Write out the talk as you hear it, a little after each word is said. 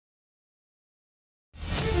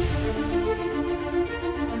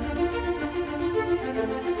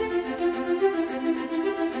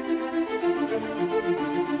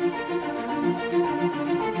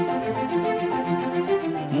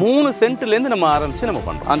3 சென்ட்ல இருந்து நம்ம ஆரம்பிச்சு நம்ம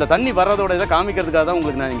பண்றோம். அந்த தண்ணி வரதோட இத காமிக்கிறதுக்காக தான்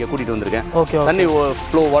உங்களுக்கு நான் இங்க கூட்டிட்டு வந்திருக்கேன். தண்ணி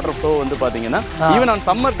ஃப்ளோ வாட்டர் ஃப்ளோ வந்து பாத்தீங்கன்னா ஈவன் ஆன்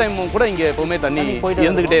சம்மர் டைம் கூட இங்க எப்பவுமே தண்ணி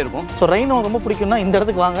இருந்துகிட்டே இருக்கும். சோ ரெயின் ரொம்ப பிடிக்கும்னா இந்த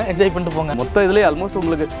இடத்துக்கு வாங்க, என்ஜாய் பண்ணிட்டு போங்க. மொத்த இதுலயே ஆல்மோஸ்ட்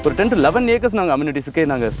உங்களுக்கு ஒரு 10 to 11 ஏக்கர்ஸ் நாங்க அம்யூனிட்டிஸ்க்கே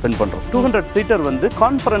நாங்க ஸ்பெண்ட் பண்றோம். 200 சீட்டர் வந்து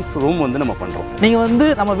கான்ஃபரன்ஸ் ரூம் வந்து நம்ம பண்றோம். நீங்க வந்து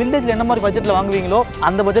நம்ம வில்லேஜ்ல என்ன மாதிரி பட்ஜெட்ல வாங்குவீங்களோ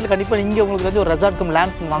அந்த பட்ஜெட்ல கண்டிப்பா இங்க உங்களுக்கு வந்து ஒரு ரெசார்ட்க்கும்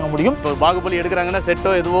லேண்ட்ஸ்க்கும் வாங்க முடியும். இப்போ பாகுபலி எடுக்கிறாங்கன்னா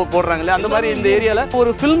செட்டோ எதுவோ போடுறாங்களே அந்த மாதிரி இந்த ஏரியால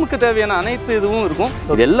ஒரு ஃபில்முக்கு தேவையான அனைத்து இதுவும் இருக்கும்.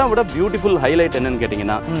 இதெல்லாம் விட பியூட்டிஃபுல் ஹைலைட் என்னன்னு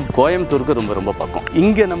கேட்டீங்கன்னா கோயம்புத்தூருக்கு ரொம்ப ரொம்ப பக்கம்.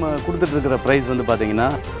 இங்க நம்ம கொடுத்துட்டு இருக்கிற பிரைஸ் வந்து பாத்தீங்கன்னா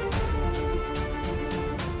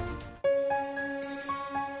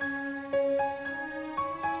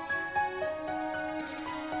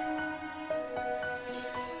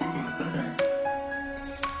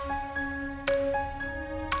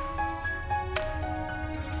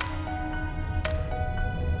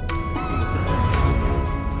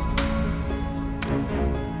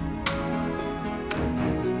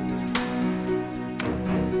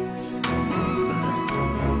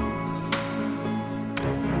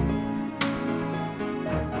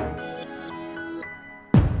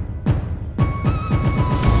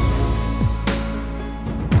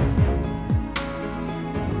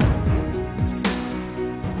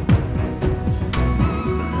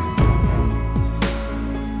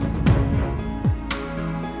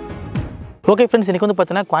ஓகே ஃப்ரெண்ட்ஸ், இன்னைக்கு வந்து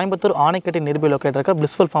பார்த்தீங்கன்னா கோயம்புத்தூர் ஆனைக்கட்டி நியர்பை லொக்கேட் இருக்க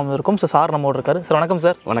பிளிஸ்ஃபுல் ஃபார்ம் இருக்கும். ஸோ சார் நம்மோட இருக்காரு. சார் வணக்கம்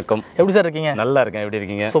சார். வணக்கம். எப்படி சார் இருக்கீங்க? நல்லா இருக்கேன். எப்படி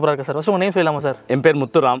இருக்கீங்க? சூப்பராக இருக்கு சார். ஃபர்ஸ்ட் உங்கள் நேம் சொல்லலாமா சார்? என் பேர்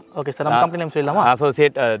முத்துராம். Okay sir. நம்ம கம்பெனி நேம் சொல்லலாமா?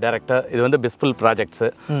 Associate director. இது வந்து பிளிஸ்ஃபுல் ப்ராஜெக்ட்ஸ்.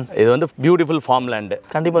 இது வந்து பியூட்டிஃபுல் ஃபார்ம் லேண்ட்.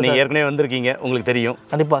 கண்டிப்பாக நீங்கள் ஏற்கனவே வந்திருக்கீங்க, உங்களுக்கு தெரியும்.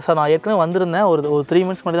 கண்டிப்பாக சார். நான் ஏற்கனவே வந்திருந்தேன், ஒரு 3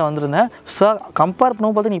 மினிட்ஸ் முன்னாடி தான் வந்திருந்தேன் சார். கம்பேர்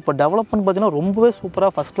பண்ணும்போது பார்த்தீங்கன்னா இப்போ டெவலப்மெண்ட் பார்த்தீங்கன்னா ரொம்பவே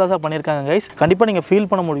சூப்பராக ஃபஸ்ட் கிளாஸாக பண்ணியிருக்காங்க கைஸ். கண்டிப்பாக நீங்கள்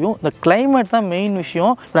ஃபீல் பண்ண முடியும். இந்த கிளைமேட் தான் மெயின்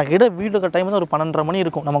விஷயம். நான் கிட்ட வீடு இருக்க டைம் வந்து ஒரு 12:30 மணி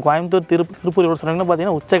இருக்கும். நம்ம கோயம்புத்தூர் திருப்பூர் சொன்னீங்கன்னா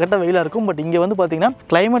பார்த்தீங்கன்னா உச்சக்கட்ட வெயிலாக இருக்கும். பட் இங்கே வந்து பார்த்தீங்கன்னா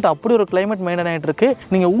கிளைமேட் அப்படி ஒரு கிளைமேட் மெயின்டைன் ஆகிட்டு இருக்கு.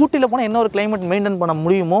 நீங்கள் ஊட்டியில் போனால் என்ன ஒரு கிளைமேட் மெயின்டைன் பண்ண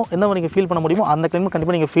முடியுமோ, என்ன நீங்கள் ஃபீல் பண்ண முடியுமோ அந்த கிளைமேட்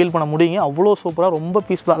கண்டிப்பாக நீங்கள் ஃபீல் பண்ண முடியுங்க. அவ்வளோ சூப்பராக, ரொம்ப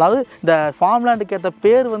பீஸ்ஃபுல்லாக. அதாவது இந்த ஃபார்ம் லேண்டுக்கு ஏற்ற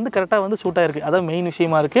பேர் வந்து கரெக்டாக வந்து சூட் ஆயிருக்கு. அதான் மெயின்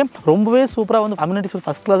விஷயமா இருக்குது. ரொம்பவே சூப்பராக வந்து அம்யூனிட்டிஸ்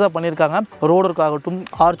ஃபஸ்ட் கிளாஸாக பண்ணியிருக்காங்க. ரோடு ஒர்க் ஆகட்டும்,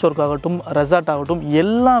 ஆர்ச் ஒர்க் ஆகட்டும், ரெசார்ட் ஆகட்டும்,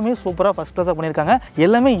 எல்லாமே சூப்பராக ஃபஸ்ட் கிளாஸாக பண்ணியிருக்காங்க.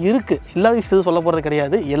 எல்லாமே இருக்குது, இல்லாத விஷயத்தை சொல்ல போகிறது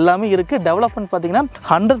கிடையாது. எல்லாமே இருக்குது. டெவலப்மெண்ட் பார்த்தீங்கன்னா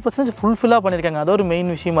 100% ஃபுல்ஃபில்லாக பண்ணியிருக்காங்க. அது ஒரு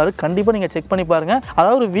மெயின் விஷயமா இருக்குது. கண்டிப்பாக நீங்கள் செக் பண்ணி பாருங்கள்.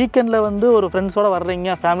 அதாவது ஒரு வீக்கெண்டில் வந்து ஒரு ஃப்ரெண்ட்ஸோட வர்றீங்க,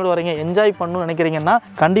 ஃபேமிலியோட வரீங்க, என்ஜாய் பண்ணணும்னு நினைக்கிறீங்கன்னா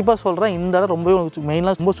கண்டிப்பாக சொல்கிறேன், இந்த இடம் ரொம்ப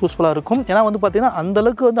மெயினாக ரொம்ப சூஸ்ஃபுல்லாக இருக்கும். ஏன்னா வந்து பார்த்தீங்கன்னா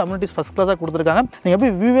அந்தளவுக்கு வந்து அம்யூனிட்டிஸ் ஃபஸ்ட் கிளாஸாக கொடுத்துருக்காங்க. நீங்கள்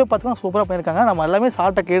எப்படி வியூவே பார்த்தீங்கன்னா சூப்பராக பண்ணியிருக்காங்க. நம்ம எல்லாமே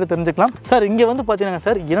ஷார்ட்டை கேட்டு தெரிஞ்சுக்கலாம். சார் இங்கே வந்து பார்த்தீங்கன்னா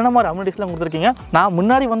சார் என்னென்ன மாதிரி அம்யூனிட்டிஸ்லாம் கொடுத்துருக்கீங்க? நான்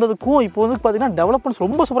முன்னாடி வந்ததுக்கும் இப்போ வந்து பார்த்தீங்கன்னா டெவலப்மெண்ட்ஸ்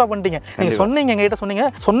ரொம்ப சூப்பராக பண்ணிட்டீங்க. நீங்கள் சொன்னீங்க, எங்ககிட்ட சொன்னீங்க,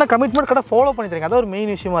 சொன்ன கமிட்மெண்ட் கரெக்டாக ஃபாலோ பண்ணி தரீங்க. அதான் ஒரு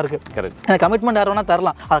மெயின் விஷயமா இருக்குது. கரெக்ட். எனக்கு கமிட்மெண்ட் யார் வேணா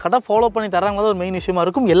தரலாம், அதை கரெக்டாக ஃபாலோ பண்ணி தராங்க. ஒரு மெயின் விஷயமா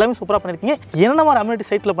இருக்கும். எல்லாமே சூப்பராக பண்ணியிருக்கீங்க. என்னென்ன மாதிரி அம்யூனிட்டி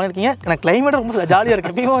சைட்டில் பண்ணியிருக்கீங்க? எனக்கு கிளைமேட் ரொம்ப ஜாலியாக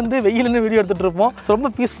இருக்குது. எப்பயும் வந்து வெயில்னு வீடியோ எடுத்துகிட்டு இருப்போம். ரொம்ப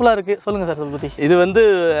பீஸ்ஃபுல்லாக இருக்குது. சொல்லுங்கள் சார் அதை பற்றி. இது வந்து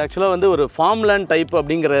ஆக்சுவலாக வந்து ஒரு ஃபார்ம் லேண்ட் டைப்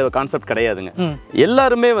அப்படிங்கிற கான்செப்ட் கிடையாதுங்க.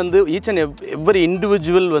 எல்லாருமே வந்து ஈச் அண்ட் எவ்ரி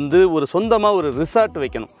இண்டிவிஜுவல் வந்து ஒரு சொந்தமாக ஒரு ரிசார்ட்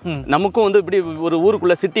வைக்கணும். நமக்கும் வந்து இப்படி ஒரு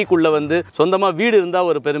ஊருக்குள்ள சிட்டிக்குள்ள வந்து சொந்தமாக வீடு இருந்தால்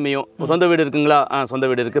ஒரு பெருமையும், சொந்த வீடு இருக்குங்களா, சொந்த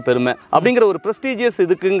வீடு இருக்குது பெருமை அப்படிங்கிற ஒரு ப்ரெஸ்டீஜியஸ்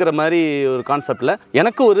இதுக்குங்கிற மாதிரி ஒரு கான்செப்டில்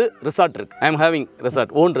எனக்கு ஒரு ரிசார்ட் இருக்கு. I am having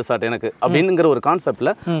resort, own resort எனக்கு அப்படிங்கிற ஒரு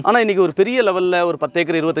கான்செப்டில். ஆனால் இன்னைக்கு ஒரு பெரிய லெவலில் ஒரு 10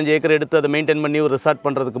 ஏக்கர் 25 ஏக்கர் எடுத்து அதை மெயின்டைன் பண்ணி ஒரு ரிசார்ட்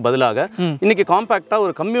பண்ணுறதுக்கு பதிலாக இன்னைக்கு காம்பாக்டா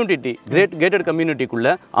ஒரு கம்யூனிட்டி, கேட்டட் கம்யூனிட்டிக்குள்ள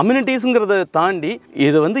அம்யூனிட்டிஸ்ங்கிறத தாண்டி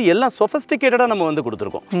இது வந்து எல்லாம் சொஃபிஸ்டிகேட்டடா நம்ம வந்து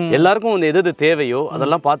கொடுத்துருக்கோம். எல்லாருக்கும் வந்து எது தேவையோ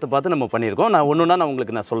அதெல்லாம் பார்த்து நம்ம பண்ணியிருக்கோம். நான் ஒன்னொன்னா நான்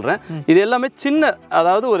உங்களுக்கு சொல்றேன். இது எல்லாமே சின்ன,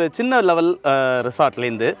 அதாவது ஒரு சின்ன லெவல் ரிசார்ட்ல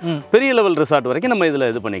இருந்து பெரிய லெவல் ரிசார்ட் வரைக்கும் நம்ம இதுல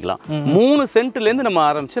இது பண்ணிக்கலாம். 3 சென்ட்ல இருந்து நம்ம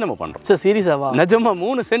ஆரம்பிச்சு நம்ம பண்றோம். சார் சீரியஸாவா? நிஜமா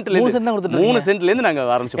 3 சென்ட்ல இருந்து நாங்க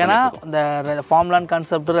ஆரம்பிச்சு. ஏன்னா இந்த farm land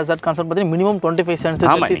concept, resort concept பார்த்தீங்கன்னா மினிமம் 25 சென்ட்ஸ்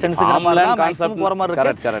 30 சென்ட்ஸ் கான்செப்ட் போற மாதிரி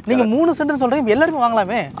இருக்கு. நீங்க 3 சென்ட் சொல்றீங்க, எல்லாரும்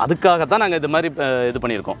வாங்கலாமே. அதுக்காக தான் நாங்க இது மாதிரி இது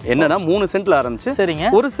பண்ணியிருக்கோம். என்னன்னா 3 சென்ட்ல ஆரம்பிச்சு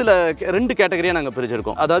ஒரு சில 2 கேட்டகரியா நாங்க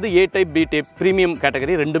பிரிச்சிருக்கோம். அதாவது ஏ type, B type, premium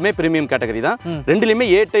category. ரெண்டுமே பிரீமியம் கேட்டகரி தான். ரெண்டுலயுமே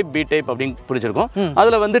ஏ டைப், பி டைப் அப்படின்னு பிரிச்சிருக்கோம்.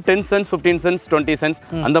 அதுல வந்து 10 சென்ட்ஸ், 15 சென்ட்ஸ், 20 சென்ட்ஸ்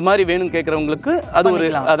அந்த மாதிரி வேணும் கேட்கறவங்களுக்கு அது ஒரு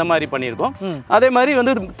அத மாதிரி பண்ணியிருக்கோம். அதே மாதிரி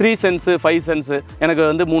வந்து 3 சென்ட்ஸ், 5 சென்ட்ஸ், எனக்கு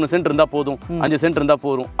வந்து 3 சென்ட் இருந்தா போதும், 5 சென்ட் இருந்தா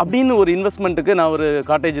போதும் அப்படின்னு ஒரு இன்வெஸ்ட்மெண்ட்டுக்கு நான் ஒரு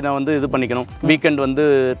காட்டேஜ் நான் வந்து இது பண்ணிக்கணும், வீக்கெண்ட் வந்து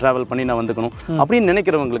டிராவல் பண்ணி நான் வந்துக்கணும் அப்படின்னு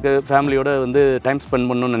நினைக்கிறவங்களுக்கு, ஃபேமிலியோட வந்து டைம் ஸ்பெண்ட்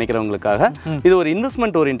பண்ணணும்னு நினைக்கிறவங்களுக்காக இது ஒரு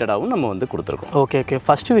இன்வெஸ்ட்மெண்ட் ஓரியன்டடாவும் நம்ம வந்து கொடுத்துருக்கோம். Okay okay.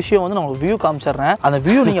 ஃபர்ஸ்ட் விஷயம் வந்து நான் உங்களுக்கு வியூ காமிச்சிடுறேன். அந்த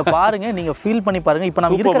வியூ நீங்க பாருங்க, நீங்க ஃபீல் பண்ணி பாருங்க. இப்போ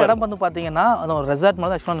நம்ம இருக்கிற இடம் வந்து பாத்தீங்கன்னா அது ஒரு ரெசார்ட்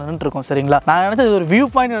மாதிரி ஆக்சுவலா நின்னுட்டு இருக்கோம். சரிங்களா? நான் நினைச்சது இது ஒரு வியூ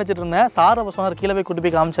பாயிண்ட் நினைச்சிட்டு இருந்தேன். சார் அப்ப சொன்னார், கீழே போய் கூட்டி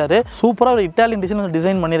போய் காமிச்சாரு. சூப்பரா ஒரு இட்டாலியன்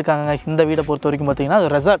டிசைன் பண்ணிருக்காங்க இந்த வீடை பொறுத்த வரைக்கும். பாத்தீங்கன்னா அது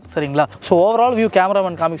ரெசார்ட். சரிங்களா? ஸோ ஓவரால் வியூ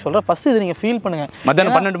கேமராமேன் காமிக்க சொல்றேன். ஃபர்ஸ்ட் இது நீங்க ஃபீல் பண்ணுங்க.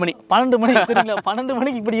 மத்தியானம் 12 மணி சரிங்களா? 12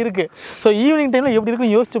 மணிக்கு இப்படி இருக்கு. ஸோ ஈவினிங் டைம்ல எப்படி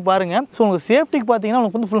இருக்குன்னு யோசிச்சு பாருங்க. ஸோ உங்களுக்கு சேஃப்டிக்கு பார்த்தீங்கன்னா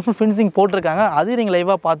உங்களுக்கு வந்து ஃபுல் ஃபென்சிங் போட்டிருக்காங்க, அது நீங்கள்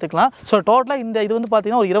லைவாக பார்த்துக்கலாம். ஸோ டோட்டலாக இந்த இது வந்து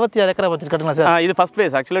பார்த்தீங்கன்னா ஒரு 26 ஏக்கரை வச்சிருக்காங்களா சார்? இது ஃபர்ஸ்ட்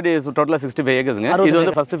ஃபேஸ். ஆக்சுவலி டோட்டலாக 65 ஏக்கர்ஸுங்க. இது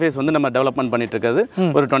வந்து ஃபர்ஸ்ட் ஃபேஸ் வந்து நம்ம டெவலப்மெண்ட் பண்ணிட்டு இருக்கிறது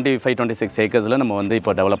ஒரு 25-26 ஏக்கர்ஸ்ல நம்ம வந்து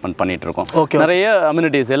இப்போ டெவலப்மெண்ட் பண்ணிட்டு இருக்கோம். நிறைய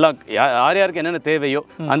அம்யூனிட்டிஸ் எல்லாம் யாருக்கு என்னென்ன தேவையோ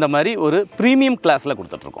அந்த மாதிரி ஒரு ப்ரீமியம் கிளாஸ்ல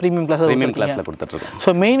கொடுத்துட்டு இருக்கோம். ப்ரீமியம் கிளாஸ்ல கொடுத்துட்டு இருக்கோம்.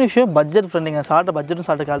 ஸோ மெயின் விஷயம் பட்ஜெட் ஃப்ரெண்டிங்க. சார்ட்ட பட்ஜெட்டும்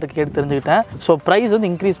சார்ட்ட கால்ட்டு கேட்டு தெரிஞ்சுக்கிட்டேன். ஸோ ப்ரைஸ் வந்து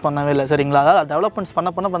இன்க்ரீஸ் பண்ணவே இல்லை சரிங்களா? அதாவது டெவலப்மெண்ட்ஸ் பண்ண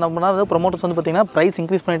ப்ரொமோட்டர்ஸ் வந்து பார்த்தீங்கன்னா ப்ரைஸ்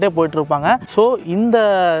இன்க்ரீஸ் பண்ணிட்டே போயிட்டு இருப்பாங்க. ஸோ இந்த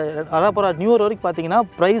நியூ இயர் வரைக்கும் பார்த்தீங்கன்னா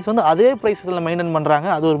ப்ரைஸ் வந்து அதே ப்ரைஸில் மெயின்டைன் பண்ணுறாங்க.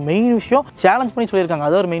 அது ஒரு மெயின் விஷயம். சேலஞ்ச் பண்ணி சொல்லியிருக்காங்க,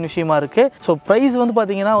 அது ஒரு மெயின் விஷயமா இருக்கு. ஸோ ப்ரைஸ் வந்து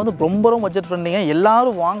பார்த்தீங்கன்னா வந்து ரொம்ப பட்ஜெட் ஃப்ரெண்டிங்க.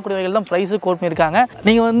 எல்லாரும் வாங்கக்கூடிய வகையில் தான் ப்ரைஸ் கோட் பண்ணியிருக்காங்க.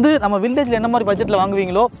 நீங்கள் வந்து நம்ம வில்லேஜில் என்ன மாதிரி பட்ஜெட்டில்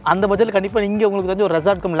வாங்குவீங்களோ அந்த பட்ஜெட்டில் கண்டிப்பாக இங்கே உங்களுக்கு தெரிஞ்ச ஒரு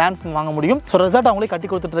ரெசார்ட் லேண்ட்ஸ் வாங்க முடியும். ஸோ ரெசார்ட் அவங்களே கட்டி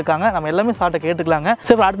கொடுத்துட்டு இருக்காங்க. நம்ம எல்லாமே சார்ட்ட கேட்டுக்கலாங்க.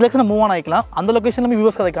 சரி, அடுத்த லொகேஷன் மூவ் ஆன் ஆகிக்கலாம். அந்த லொகேஷன் நம்ம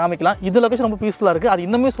வியூவர்ஸ்க்கு அதை காமிக்கலாம். இந்த லொகேஷன் ரொம்ப பீஸ்ஃபுல்லாக இருக்குது, அது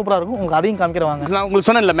இன்னுமே சூப்பராக இருக்கும். உங்களுக்கு அதையும் காமிக்கிறவாங்க. நான் உங்களுக்கு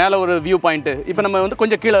சொன்னேன்ல மேலே ஒரு வியூ பாயிண்ட். இப்போ நம்ம வந்து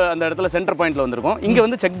கொஞ்சம் கீழே அந்த இடத்துல சென்டர் பாயிண்ட்ல வந்திருக்கோம். இங்கே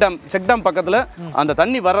வந்து செக் டேம் பக்கத்தில் அந்த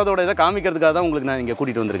தண்ணி வர்றதோட இதை காமிக்கிறதுக்காக தான் உங்களுக்கு நான் இங்கே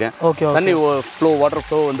கூட்டிட்டு வந்திருக்கேன். தண்ணி ஃப்ளோ, வாட்டர்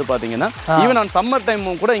ஃப்ளோ வந்து பார்த்தீங்கன்னா ஈவன் ஆன் சம்மர் டைம்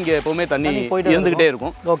கூட இங்கே எப்பவுமே தண்ணி இருந்துகிட்டே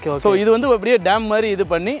இருக்கும். ஸோ இது வந்து அப்படியே டேம் மாதிரி இது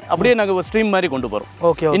பண்ணி அப்படியே நாங்கள் ஒரு ஸ்ட்ரீம் மாதிரி கொண்டு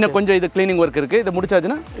போகிறோம். இன்னும் கொஞ்சம் இது கிளீனிங் ஒர்க் இருக்கு. இது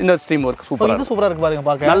முடிச்சாச்சுன்னா இன்னொரு ஸ்ட்ரீம் ஒர்க் சூப்பராக இருக்கு பாருங்க.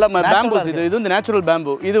 பார்க்க நல்ல பேம்பூஸ். இது வந்து நேச்சுரல்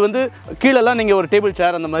பேம்பு. இது வந்து கீழெல்லாம் நீங்கள் ஒரு டேபிள்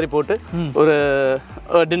சேர் அந்த மாதிரி போட்டு ஒரு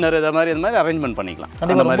டின்னர் இந்த மாதிரி அரேஞ்ச்மெண்ட் பண்ணிக்கலாம்.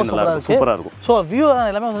 அந்த மாதிரி நல்லா இருக்கும், சூப்பராக இருக்கும். ஸோ வியூ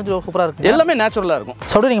எல்லாமே வந்து சூப்பராக இருக்கும், எல்லாமே நேச்சுரலாக இருக்கும்.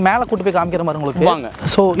 ஸோ நீங்கள் மேலே கூட்டு போய் காமிக்கிற மாதிரி உங்களுக்கு வாங்க.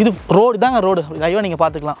 ஸோ இது ரோடு தாங்க, ரோடு ஐயோ நீங்கள்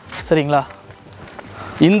பார்த்துக்கலாம் சரிங்களா?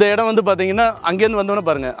 இந்த இடம் வந்து பார்த்தீங்கன்னா அங்கேருந்து வந்தோன்னே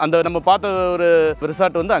பாருங்க, அந்த நம்ம பார்த்த ஒரு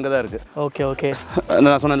ரிசார்ட் வந்து அங்கே தான் இருக்குது. ஓகே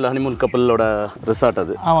நான் சொன்னேன்ல ஹனிமூன் கப்பலோட ரிசார்ட்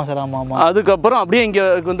அது. ஆமாம் சார், ஆமாம். அதுக்கப்புறம் அப்படியே இங்கே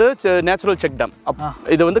வந்து நேச்சுரல் செக் டேம்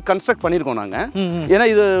இதை வந்து கன்ஸ்ட்ரக்ட் பண்ணியிருக்கோம் நாங்கள். ஏன்னா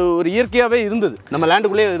இது ஒரு இயற்கையாகவே இருந்தது, நம்ம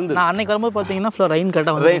லேண்டுக்குள்ளேயே இருந்தது. நான் அன்னைக்கு வரும்போது பார்த்தீங்கன்னா ரெயின்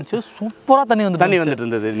கரெக்டாக வந்துருந்துச்சு, சூப்பராக தண்ணி வந்துட்டு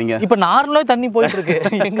இருந்தது. நீங்கள் இப்போ நார்மலாக தண்ணி போயிட்டு இருக்கு,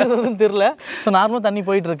 எங்கே தெரியல. ஸோ நார்மலாக தண்ணி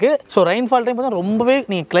போயிட்டு இருக்கு. ஸோ ரெயின்ஃபால் டைம் பார்த்தா ரொம்பவே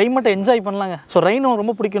நீங்கள் கிளைமேட்டை என்ஜாய் பண்ணலாங்க. ஸோ ரெயின்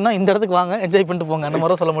ரொம்ப பிடிக்கும்னா இந்த இடத்துக்கு வாங்க, என்ஜாய் பண்ணிட்டு போங்க. அந்த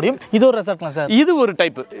சொல்ல முடியும். இது ஒரு ரெசார்ட்லாம் சார்? இது ஒரு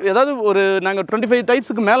டைப். ஏதாவது ஒரு நாங்கள் 25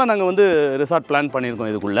 டைப்ஸ்க்கு மேலே நாங்கள் வந்து ரிசார்ட் பிளான் பண்ணியிருக்கோம்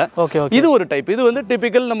இதுக்குள்ள. இது ஒரு டைப். இது வந்து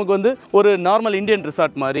டிபிக்கல் நமக்கு வந்து ஒரு நார்மல் இந்தியன்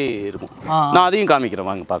ரிசார்ட் மாதிரி இருக்கும். நான் அதையும் காமிக்கிறேன்,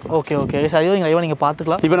 வாங்க பார்க்கலாம். ஓகே அதுவும் நீங்கள்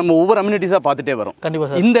பார்த்துக்கலாம். இப்போ நம்ம ஒவ்வொரு அம்யூனிட்டிஸாக பார்த்துட்டே வரோம்.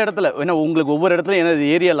 கண்டிப்பாக இந்த இடத்துல ஏன்னா உங்களுக்கு ஒவ்வொரு இடத்துல ஏன்னா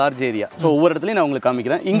ஏரியா லார்ஜ் ஏரியா. ஸோ ஒவ்வொரு இடத்துலையும் நான் உங்களுக்கு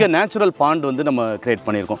காமிக்கிறேன். இங்கே நேச்சுரல் பாண்ட் வந்து நம்ம கிரியேட்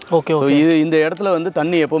பண்ணியிருக்கோம். ஸோ இது இந்த இடத்துல வந்து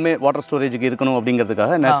தண்ணி எப்பவுமே வாட்டர் ஸ்டோரேஜுக்கு இருக்கணும்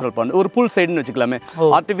அப்படிங்கிறதுக்காக நேச்சுரல் பாண்ட் ஒரு பூல் சைடுன்னு வச்சுக்கலாமே.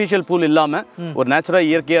 ஆர்டிஃபிஷியல் பூல் இல்லாமல் ஒரு நேச்சுரல்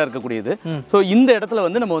இயற்கையாக இருக்கக்கூடியது. ஸோ இந்த இடத்துல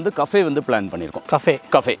வந்து நம்ம வந்து கஃபே வந்து பிளான் பண்ணியிருக்கோம்.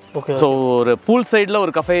 கஃபே ஸோ ஒரு பூல் சைடில்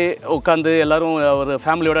ஒரு கஃபே உட்காந்து எல்லாரும் ஒரு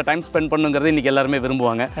ஃபேமிலியோட டைம் ஸ்பெண்ட் பண்ணுங்கிறது இன்னைக்கு எல்லாருமே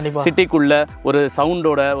விரும்புவாங்க. சிட்டிக்குள்ள ஒரு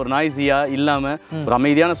சவுண்டோட ஒரு நாய்ஸியா இல்லாம ஒரு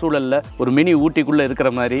அமைதியான சூழல்ல ஒரு மினி ஊட்டிக்குள்ள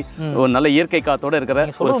இருக்கிற மாதிரி ஒரு நல்ல இயற்கை காத்தோட இருக்கிற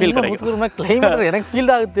ஒரு ஃபீல் கிடைக்கும். எனக்கு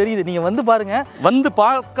ஃபீல் ஆக தெரியுது. நீங்க வந்து பாருங்க, வந்து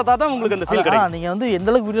பார்க்கதா தான் உங்களுக்கு அந்த ஃபீல் கிடைக்கும். நீங்க வந்து எந்த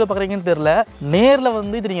அளவுக்கு வீடியோல பாக்குறீங்கன்னு தெரியல, நேர்ல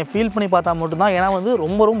வந்து இது நீங்க ஃபீல் பண்ணி பார்த்தா மட்டும் தான். ஏன்னா வந்து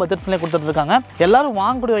ரொம்ப பட்ஜெட் ஃப்ரெண்ட்லியா கொடுத்துட்டு இருக்காங்க. எல்லாரும்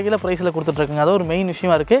வாங்கக்கூடிய வகையில பிரைஸ்ல கொடுத்துட்டு இருக்காங்க. அது ஒரு மெயின்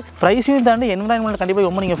விஷயமா இருக்கு. பிரைஸையும் தாண்டி என்விரான்மெண்ட் கண்டிப்பா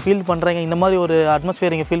ரொம்ப நீங்க ஃபீல் பண்றீங்க, இந்த மாதிரி ஒரு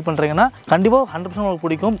அட்மாஸ்பியர் நீங்க ஃபீல் பண்றீங்கன்னா கண்டிப்பா 100% உங்களுக்கு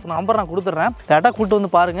பிடிக்கும். நம்பர் நான் கொடுத்துறேன், டேட்டா கூட்டு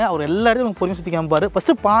வந்து பாருங்க. அவர் எல்லா இடத்தையும் உங்களுக்கு பொறுமையா சுத்தி காமிப்பாரு.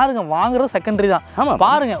 ஃபர்ஸ்ட் பாருங்க, வாங்குறது செகண்டரி தான்.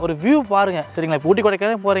 பாருங்க, ஒரு வியூ பாருங்க சரிங்களா? ஊட்டி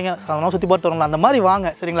கொடைக்கானே போறீங்க, சாதாரண சுத்தி பார்த்து வரலாம், அந்த மாதிரி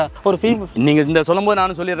வாங்க சரிங்களா? ஒரு ஃபீல் நீங்க இந்த சொல்லும்போது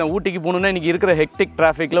நானும் சொல்லிடுறேன், ஊட்டிக்கு போகணும்னா இன்னைக்கு இருக்கிற ஹெக்டிக்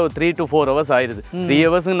டிராஃபிக்ல ஒரு 3 to 4 hours ஆயிடுது. 3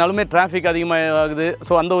 hours டிராஃபிக் அதிகமாகுது.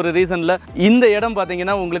 ஸோ அந்த ஒரு ரீசன்ல இந்த இடம்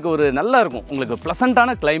பாத்தீங்கன்னா உங்களுக்கு ஒரு நல்லா இருக்கும், உங்களுக்கு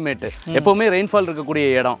பிளசண்டான கிளைமேட். எப்பவுமே ரெயின்ஃபால் இருக்கக்கூடிய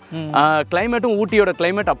இடம். கிளைமேட்டும் ஊட்டியோட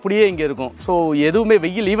கிளைமேட் அப்படியே இங்கே இருக்கும். ஸோ எதுவுமே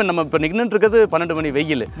வெயில், ஈவன் நம்ம இப்போ நின்று இருக்கிறது 12 மணி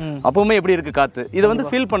வெயில், அப்பவுமே எப்படி இருக்கு காற்று. இதை வந்து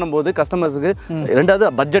ஃபீல் பண்ணும்போது கஸ்டமர்ஸுக்கு ரெண்டாவது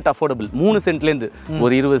பட்ஜெட் அஃபோர்டபுள். 3 சென்ட்லேருந்து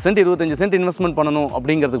ஒரு 20 சென்ட் 25 சென்ட் இன்வெஸ்ட்மெண்ட் பண்ணணும்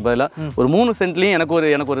அப்படிங்கிறதுக்கு பதிலாக ஒரு 3 சென்ட்லேயும்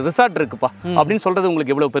எனக்கு ஒரு ரிசார்ட் இருக்குப்பா அப்படின்னு சொல்றது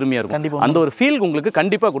உங்களுக்கு எவ்வளவு பெருமையா இருக்கும். அந்த ஒரு ஃபீல் உங்களுக்கு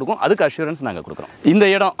கண்டிப்பாக கொடுக்கும். அதுக்கு அஷூரன்ஸ் நாங்கள் கொடுக்குறோம். இந்த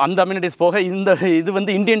இடம் அந்த அம்யூனிட்டிஸ் போக இது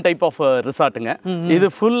வந்து இந்தியன் டைப் ஆஃப் ரிசார்ட்டுங்க. இது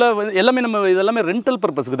ஃபுல்லாக எல்லாமே நம்ம இதெல்லாமே ரெண்டல்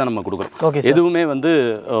பர்பஸ்க்கு தான் நம்ம கொடுக்குறோம். எதுவுமே வந்து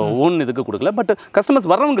ஓன் இதுக்கு கொடுக்கல. பட் கஸ்டமர்ஸ்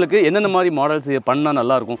வர்றவங்களுக்கு எந்தெந்த மாதிரி மாடல்ஸ் பண்ணால்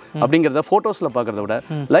நல்லா இருக்கும் அப்படிங்கிறத ஃபோட்டோஸில் பார்க்கறத விட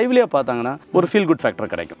லைவ்லியாக பார்த்தாங்கன்னா ஒரு ஃபீல் குட்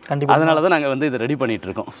ஃபேக்டர் கிடைக்கும். அதனால தான் நாங்கள் வந்து இதை ரெடி பண்ணிட்டு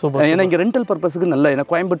இருக்கோம். ஏன்னா இங்கே ரெண்டல் பர்பஸ்க்கு நல்ல, ஏன்னா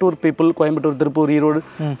கோயம்புத்தூர் பீப்புள், கோயம்புத்தூர், திருப்பூர், ஈரோடு,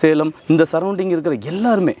 சேலம் இந்த சரௌண்டிங் இருக்கிற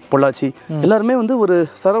எல்லாருமே, பொள்ளாச்சி எல்லாருமே வந்து ஒரு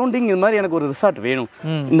சரௌண்டிங் இது மாதிரி எனக்கு ஒரு ரிசார்ட் வேணும்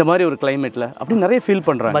இந்த மாதிரி ஒரு கிளைமேட்ல அப்படி நிறைய ஃபீல்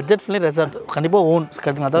பண்றாங்க. பட்ஜெட் ஃப்ரெண்ட்லி ரிசார்ட் கண்டிப்பாக ஓன்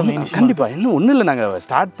கட்டுங்க. அதான் கண்டிப்பாக இன்னும் ஒன்றும் இல்லை, நாங்கள்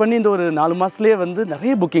ஸ்டார்ட் பண்ணி இந்த ஒரு 4 மாசத்துலேயே இப்போவே வந்து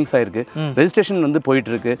நிறைய புக்கிங்ஸ் ஆயிருக்கு, ரெஜிஸ்ட்ரேஷன் வந்து போயிட்டு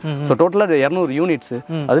இருக்கு. ஸோ டோட்டலாக 200 யூனிட்ஸ்,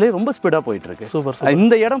 அதுலேயே ரொம்ப ஸ்பீடாக போயிட்டு இருக்கு. சூப்பர்.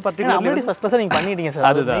 இந்த இடம் பார்த்தீங்கன்னா ஃபர்ஸ்ட் கிளாஸாக நீங்கள் பண்ணிட்டீங்க சார்.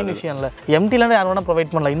 அது மெயின் விஷயம் இல்லை, எம்டிலாம் யாரும் வேணா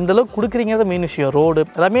ப்ரொவைட் பண்ணலாம். இந்த அளவுக்கு கொடுக்குறீங்கிறது மெயின் விஷயம். ரோடு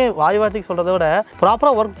எல்லாமே வாய் வார்த்தைக்கு சொல்கிறத விட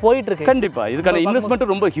ப்ராப்பராக ஒர்க் போயிட்டு இருக்கு. கண்டிப்பாக இதுக்கான இன்வெஸ்ட்மெண்ட்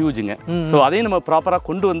ரொம்ப ஹியூஜுங்க. ஸோ அதையும் நம்ம ப்ராப்பராக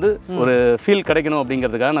கொண்டு வந்து ஒரு ஃபீல் கிடைக்கணும்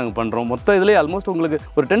அப்படிங்கிறதுக்காக நாங்கள் பண்ணுறோம். மொத்தம் இதுலேயே ஆல்மோஸ்ட் உங்களுக்கு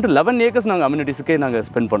ஒரு 10 to 11 ஏக்கர்ஸ் நாங்கள் அம்யூனிட்டிஸுக்கே நாங்கள்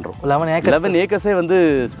ஸ்பெண்ட் பண்ணுறோம். 11 ஏக்கர்ஸே வந்து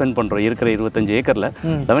ஸ்பெண்ட் பண்ணுறோம். இருக்கிற 25 ஏக்கரில்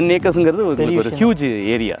 11 ஏக்கர்ஸுங்கிறது ஒரு ஹியூஜ்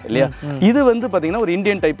ஏரியா இல்லையா? இது வந்து பார்த்தீங்கன்னா ஒரு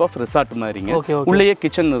இந்தியன் டைப் ஆஃப் ரிசார்ட் மாதிரிங்க. உள்ளேயே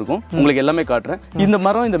கிச்சன் இருக்கும், உங்களுக்கு எல்லாமே காட்டுறேன். இந்த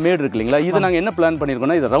மரம், இந்த மேடு இருக்கு இல்லைங்களா, இது நாங்கள் என்ன பிளான்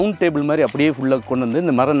பண்ணியிருக்கோம்னா, இது ரவுண்ட் டேபிள் மாதிரி அப்படியே ஃபுல்லாக கொண்டு வந்து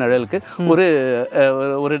இந்த மர நிழலுக்கு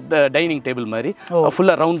ஒரு டைனிங் டேபிள் மாதிரி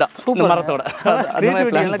ஃபுல்லாக ரவுண்டாக இந்த மரத்தோட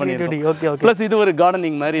பிளான் பண்ணியிருக்கோம். ப்ளஸ் இது ஒரு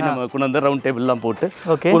கார்டனிங் மாதிரி நம்ம கொண்டு வந்து ரவுண்ட் டேபிள்லாம் போட்டு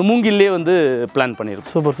ஒரு மூங்கிலே வந்து பிளான்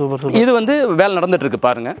பண்ணியிருக்கோம். சூப்பர். இது வந்து வேலை நடந்துட்டு இருக்கு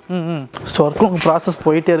பாருங்க. ஒர்க்கும் ப்ராசஸ்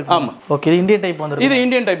போயிட்டே இருக்கு. ஆமாம். ஓகே, இது இந்தியன் டைப் வந்து இது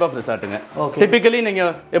இந்தியன் டைப் ஆஃப் ரிசார்ட்டுங்க. டிபிக்கலி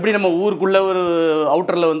நீங்கள் எப்படி நம்ம ஊருக்குள்ள ஒரு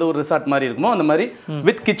அவுட்டரில் வந்து ஒரு ரிசார்ட் மாதிரி இருக்குமோ அந்த மாதிரி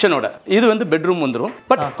வித் கிச்சனோட. இது வந்து பெட்ரூம் வந்துடும்.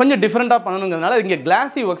 பட் கொஞ்சம் டிஃப்ரெண்டாக பண்ணணுங்கிறதுனால இங்கே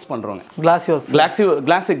கிளாஸி ஒர்க்ஸ் பண்ணுறோங்க.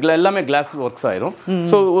 கிளாஸி எல்லாமே கிளாஸ் ஒர்க்ஸ் ஆயிரும்.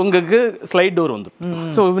 ஸோ உங்களுக்கு ஸ்லைட் டோர் வந்துடும்.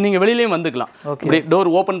 ஸோ நீங்கள் வெளியிலேயும் வந்துக்கலாம். இப்படி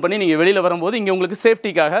டோர் ஓப்பன் பண்ணி நீங்கள் வெளியில் வரும்போது இங்கே உங்களுக்கு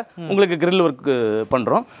சேஃப்டிக்காக உங்களுக்கு கிரில் ஒர்க்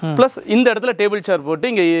பண்ணுறோம். ப்ளஸ் இந்த இடத்துல டேபிள் சேர்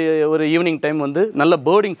போட்டு இங்கே ஒரு ஈவினிங் டைம் வந்து நல்ல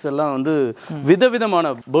பேர்டிங்ஸ் எல்லாம் வந்து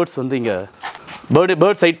விதவிதமான பேர்ட்ஸ் வந்து இங்கே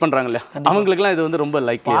பேர்ட் சைட் பண்றாங்கல்ல, அவங்களுக்குலாம் இது வந்து ரொம்ப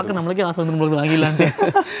லைக். பார்க்க நம்மளுக்கே ஆசை வந்து நம்மளுக்கு வாங்கிடலான்னு.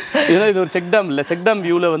 ஏன்னா இது ஒரு செக் டேம் இல்லை, செக் டேம்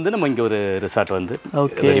வியூவில் வந்து நம்ம இங்கே ஒரு ரிசார்ட் வந்து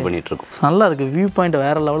ரெடி பண்ணிட்டு இருக்கோம். நல்லா இருக்கு, வியூ பாயிண்ட்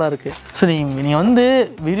வேற லெவலாக இருக்கு. ஸோ நீங்கள் வந்து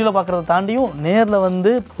வீடியோவில் பார்க்குறத தாண்டியும் நேரில்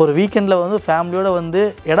வந்து ஒரு வீக்கெண்டில் வந்து ஃபேமிலியோட வந்து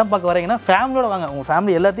இடம் பார்க்க வரீங்கன்னா ஃபேமிலியோட வாங்க, உங்கள்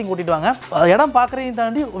ஃபேமிலி எல்லாத்தையும் கூட்டிட்டு வாங்க. இடம் பார்க்குறதையும்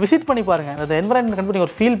தாண்டி விசிட் பண்ணி பாருங்க. அந்த என்வரான்மெண்ட் கண்டிப்பாக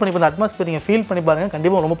ஒரு ஃபீல் பண்ணி, அந்த அட்மாஸ்பியர் நீங்கள் ஃபீல் பண்ணி பாருங்க,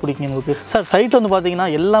 கண்டிப்பாக ரொம்ப பிடிக்கும் உங்களுக்கு. சார் சைட் வந்து பார்த்தீங்கன்னா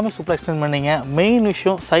எல்லாமே சூப்பர் எக்ஸ்பிளைன் பண்ணீங்க. மெயின்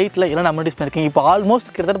விஷயம் சைட்டில் என்னென்ன அம்யூனிட்டிஸ் பண்ணிருக்கீங்க. இப்போ ஆல்மோஸ்ட்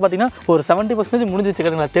கிட்டத்தட்ட பார்த்தீங்கன்னா ஒரு 70% முடிஞ்சிச்சு.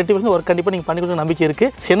 30% ஒர்க் கண்டிப்பாக நீங்கள் பண்ணி கொடுக்க நம்பிக்கை இருக்கு.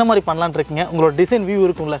 என்ன மாதிரி பண்ணலான்னு இருக்கீங்க? உங்களோட டிசைன் வியூ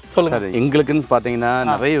இருக்கும்ல, சொல்லுங்க. எங்களுக்குன்னு பார்த்தீங்கன்னா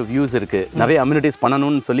நிறைய வியூஸ் இருக்கு, நிறைய அம்யூனிட்டிஸ்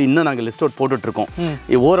பண்ணணும்னு சொல்லி இன்னும் நாங்கள் லிஸ்ட் அவுட் போட்டுட்டு இருக்கோம்.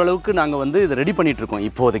 ஓரளவுக்கு நாங்கள் வந்து இதை ரெடி பண்ணிட்டு இருக்கோம்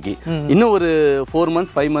இப்போதைக்கு. இன்னும் ஒரு 4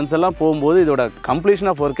 months 5 months எல்லாம் போகும்போது இதோட கம்ப்ளீஷன்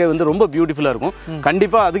ஆஃப் ஒர்க்கே வந்து ரொம்ப பியூட்டிஃபுல்லாக இருக்கும்.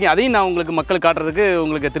 கண்டிப்பாக அதையும் நான் உங்களுக்கு மக்கள் காட்டுறதுக்கு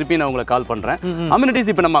உங்களுக்கு திருப்பி நான் உங்களை கால் பண்ணுறேன்.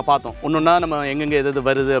 அம்யூனிட்டிஸ் இப்போ நம்ம பார்த்தோம், ஒன்னொன்னா நம்ம எங்கெங்க எது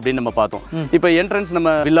வருது அப்படின்னு நம்ம பார்த்தோம். இப்போ என்ட்ரன்ஸ்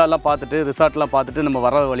நம்ம வில்லாலாம் பார்த்துட்டு ரிசார்ட்லாம் பார்த்துட்டு நம்ம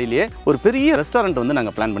வர வழியிலேயே ஒரு பெரிய ரெஸ்டாரண்ட் வந்து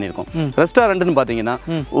நாங்கள் பிளான் பண்ணியிருக்கோம். ரெஸ்டாரண்ட்னு பார்த்தீங்கன்னா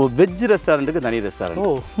வெஜ் ரெஸ்டாரண்ட்டுக்கு தனி ரெஸ்டாரண்ட்,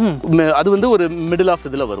 அது வந்து ஒரு மிடில் ஆஃப்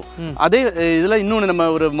இதில் வரும். அதே இதில் இன்னொன்று நம்ம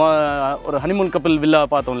ஒரு ஹனிமூன் கப்பல் வில்லா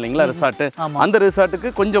பார்த்தோம் இல்லைங்களா ரிசார்ட், அந்த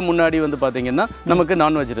ரிசார்ட்டுக்கு கொஞ்சம் முன்னாடி வந்து பார்த்தீங்கன்னா நமக்கு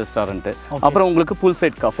நான்வெஜ் ரெஸ்டாரண்ட், அப்புறம் உங்களுக்கு புல்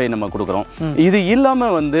சைட் காஃபே நம்ம கொடுக்குறோம். இது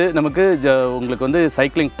இல்லாமல் வந்து நமக்கு உங்களுக்கு வந்து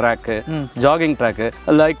cycling track, jogging track,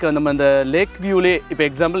 like நம்ம இந்த லேக் வியூலே இப்போ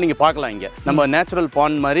எக்ஸாம்பிள் நீங்கள் பார்க்கலாம். இங்கே நம்ம நேச்சுரல்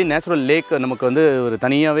பாண்ட் மாதிரி நேச்சுரல் லேக் நமக்கு வந்து ஒரு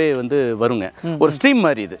தனியாகவே வந்து வருங்க, ஒரு ஸ்ட்ரீம்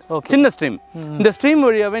மாதிரி. இது சின்ன ஸ்ட்ரீம், இந்த ஸ்ட்ரீம்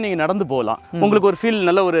வழியாகவே நீங்கள் நடந்து போகலாம். உங்களுக்கு ஒரு ஃபீல்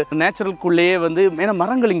நல்ல ஒரு நேச்சுரல்குள்ளேயே வந்து, ஏன்னா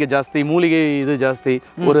மரங்கள் இங்கே ஜாஸ்தி, மூலிகை இது ஜாஸ்தி,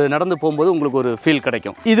 ஒரு நடந்து போகும்போது உங்களுக்கு ஒரு ஃபீல்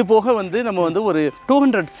கிடைக்கும். இது போக வந்து நம்ம வந்து ஒரு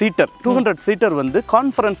 200 சீட்டர் வந்து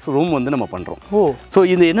கான்ஃபரன்ஸ் ரூம் வந்து நம்ம பண்ணுறோம். ஸோ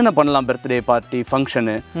இது என்னென்ன பண்ணலாம், birthday party,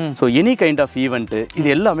 function, so any kind of event, இது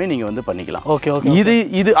எல்லாமே நீங்கள் வந்து பண்ணிக்கலாம்.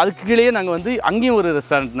 இது அதுக்கு கீழே நாங்கள் வந்து அங்கேயும் ஒரு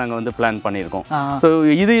ரெஸ்டாரண்ட் நாங்கள் வந்து பிளான் பண்ணியிருக்கோம். ஸோ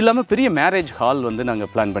இது இல்லாமல் பெரிய மேரேஜ் ஹால் வந்து நாங்கள்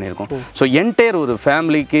பிளான் பண்ணியிருக்கோம். ஸோ என்டையர் ஒரு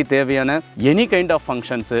ஃபேமிலிக்கு தேவையான எனி கைண்ட் ஆஃப்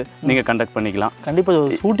ஃபங்க்ஷன்ஸ் நீங்கள் கண்டக்ட் பண்ணிக்கலாம்.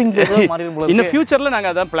 கண்டிப்பாக ஷூட்டிங் இன்னும் ஃபியூச்சரில்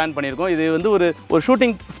நாங்கள் அதான் பிளான் பண்ணியிருக்கோம். இது வந்து ஒரு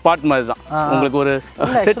ஷூட்டிங் ஸ்பாட் மாதிரி தான். உங்களுக்கு ஒரு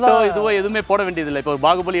செட்டோ இதுவோ எதுவுமே போட வேண்டியதில்லை. இப்போ ஒரு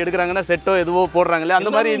பாகுபலி எடுக்கிறாங்கன்னா செட்டோ எதுவோ போடுறாங்களே,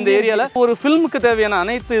 அந்த மாதிரி இந்த ஏரியாவில் ஒரு ஃபில்முக்கு தேவையான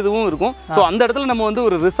அனைத்து இதுவும் இருக்கும். ஸோ அந்த இடத்துல நம்ம வந்து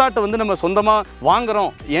ஒரு ரிசார்ட்டை வந்து நம்ம சொந்தமாக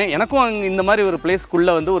வாங்குறோம். எனக்கும் இந்த மாதிரி ஒரு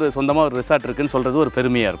பிளேஸ்க்குள்ளே வந்து ஒரு சொந்தமாக ஒரு ரிசார்ட் இருக்குன்னு சொல்கிறது ஒரு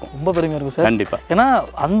பெருமையாக இருக்கும். ரொம்ப பெருமையாக இருக்கும் சார். கண்டிப்பாக. ஏன்னா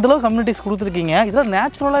அந்தளவு கம்யூனிட்டிஸ் கொடுத்துருக்கீங்க. இதெல்லாம்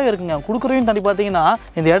நேச்சுரலாகவே இருக்குங்க. கொடுக்குறதையும் தாண்டி பார்த்தீங்கன்னா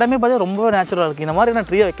இந்த இடமே பார்த்தீங்கன்னா ரொம்ப நேச்சுரலாக இருக்குது. இந்த மாதிரி நான்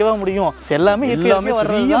ட்ரீ வைக்கவே முடியும். எல்லாமே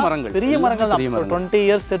பெரிய மரங்கள், பெரிய மரங்கள் தான். 20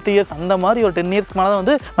 years 30 years அந்த மாதிரி ஒரு 10 years மேலே தான்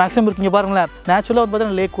வந்து மேக்ஸிமம் இருக்குங்க. பாருங்களேன், நேச்சுரலாக வந்து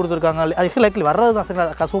பார்த்தீங்கன்னா லேக் கொடுத்துருக்காங்க. அது லைக் வர்றது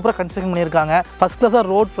தான் சூப்பராக கன்ஸ்ட்ரக்ஷன் பண்ணியிருக்காங்க. ஃபர்ஸ்ட் கிளாஸாக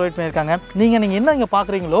ரோட் ப்ரொவைட் பண்ணியிருக்காங்க. நீங்கள் என்ன இங்கே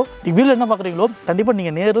பார்க்குறீங்களோ, வீட்டில் என்ன பார்க்குறீங்களோ, கண்டிப்பாக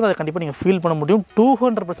நீங்கள் நேரில் அதை கண்டிப்பாக நீங்கள் ஃபீல் பண்ண முடியும்.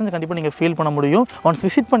 200% கண்டிப்பாக நீங்கள் ஃபீல் பண்ண முடியும். ஒன்ஸ்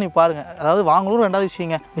விசிட் பண்ணி பாருங்கள். அதாவது வாங்கணும் ரெண்டாவது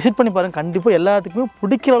விஷயங்க, விசிட் பண்ணி பாருங்கள். கண்டிப்பாக எல்லாத்துக்குமே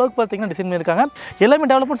பிடிக்கிற அளவுக்கு பார்த்தீங்கன்னா டிசைன் பண்ணியிருக்காங்க. எல்லாமே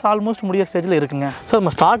டெவலப்மெண்ட்ஸ் ஆல்மோஸ்ட் முடிய ஸ்டேஜில் இருக்குங்க. ஸோ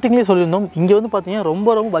நம்ம ஸ்டார்டிங்லேயே சொல்லியிருந்தோம், இங்கே வந்து பார்த்தீங்கன்னா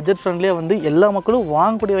ரொம்ப பட்ஜெட் ஃப்ரெண்ட்லியாக வந்து எல்லா மக்களும்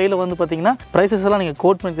வாங்கக்கூடிய வகையில் வந்து பார்த்தீங்கன்னா ப்ரைஸஸ் எல்லாம் நீங்கள்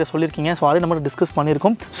கோட் பண்ணி சொல்லியிருக்கீங்க. ஸோ அதை நம்ம டிஸ்கஸ்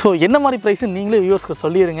பண்ணியிருக்கோம். ஸோ என்ன மாதிரி ப்ரைஸ் நீங்களே வியூவர்ஸ்க்கு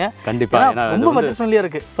சொல்லிடுங்க. கண்டிப்பாக ரொம்ப பட்ஜெட் ஃப்ரெண்ட்லியாக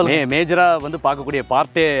இருக்குது. மேஜராக வந்து பார்க்கக்கூடிய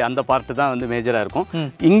பார்ட்டே அந்த பார்ட்டு தான் வந்து மேஜராக இருக்கும்.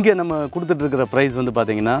 இங்கே நம்ம கொடுத்துட்டு இருக்கிற ப்ரைஸ் வந்து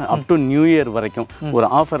பார்த்தீங்கன்னா அப் டு நியூ இயர் வரைக்கும் ஒரு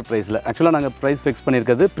ஆஃபர் ப்ரைஸில். ஆக்சுவலாக நாங்கள் ப்ரைஸ் ஃபிக்ஸ்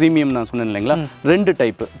பண்ணியிருக்கிறது ப்ரீமியம். நான் சொன்னேன் இல்லைங்களா, 2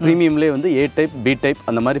 டைப் ப்ரீமியம்லேயே வந்து A டைப், B டைப்,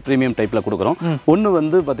 அந்த மாதிரி ப்ரீமியம் டைப்பில் கொடுக்குறோம். ஒன்று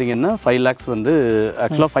வந்து பார்த்தீங்கன்னா 5 lakhs வந்து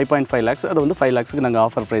ஆக்சுவலாக 5.5 lakhs, அது வந்து 5 lakhsக்கு நாங்கள்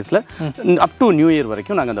ஆஃபர் ப்ரைஸில் அப் டு நியூ இயர்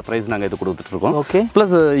வரைக்கும் நாங்கள் அந்த ப்ரைஸ் நாங்கள் இது கொடுத்துட்ருக்கோம்.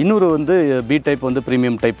 ப்ளஸ் இன்னொரு வந்து பி டைப் வந்து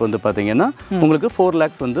ப்ரீமியம் டைப் வந்து பார்த்தீங்கன்னா உங்களுக்கு 4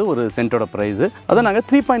 lakhs வந்து ஒரு சென்ட்டோட ப்ரைஸு. அதை நாங்கள்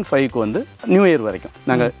 3.5க்கு வந்து நியூ இயர் வரைக்கும்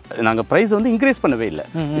நாங்கள் ப்ரைஸ் வந்து இன்க்ரீஸ் பண்ணவே இல்லை.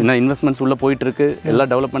 ஏன்னா இன்வெஸ்ட்மெண்ட்ஸ் உள்ள போயிட்டு இருக்கு, எல்லா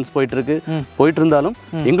டெவலப்மெண்ட்ஸ் போயிட்டு இருந்தாலும்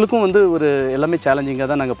எங்களுக்கும் வந்து ஒரு எல்லாமே சேலஞ்சிங்காக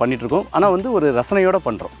தான் நாங்கள் பண்ணிட்டு இருக்கோம். ஆனால் வந்து ஒரு ரசனையோட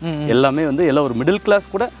பண்ணுறோம். எல்லாமே வந்து எல்லாம் ஒரு மிடில் கிளாஸ்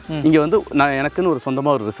கூட இங்கே வந்து நான் எனக்குன்னு ஒரு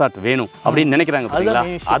சொந்தமாக ஒரு ரிசார்ட் வேணும் அப்படின்னு நினைக்கிறாங்க பார்த்தீங்களா?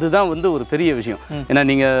 அதுதான் வந்து ஒரு பெரிய விஷயம். ஏன்னா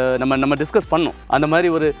நீங்கள் நம்ம டிஸ்கஸ் பண்ணோம் அந்த மாதிரி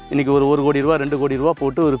ஒரு இன்னைக்கு ஒரு 1 கோடி ரூபா 2 கோடி ரூபா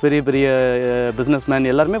போட்டு ஒரு பெரிய பெரிய பிஸ்னஸ் மேன்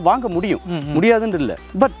எல்லாருமே வாங்க முடியாதுன்னு இல்லை.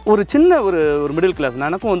 பட் ஒரு சின்ன ஒரு மிடில் கிளாஸ்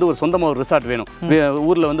எனக்கும் வந்து ஒரு சொந்தமாக ஒரு ரிசார்ட் வேணும்.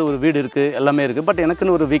 ஊரில் வந்து ஒரு வீடு இருக்குது, எல்லாமே இருக்குது. பட்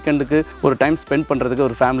எனக்குன்னு ஒரு வீக்கெண்டுக்கு ஒரு டைம் ஸ்பெண்ட் பண்ணுறதுக்கு,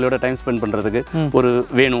 ஒரு ஃபேமிலியோட டைம் ஸ்பெண்ட் பண்ணுறதுக்கு ஒரு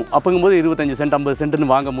வேணும். அப்போங்கும்போது 25 சென்ட் 50 சென்ட்னு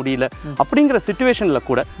வாங்க முடியல. அப்படிங்கிற சிச்சுவேஷனில்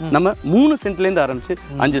கூட நம்ம 3 சென்ட்லேருந்து ஆரம்பிச்சு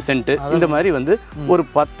 5 சென்ட் இந்த மாதிரி வந்து ஒரு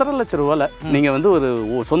 10.5 லட்ச ரூபாயில் நீங்கள் வந்து ஒரு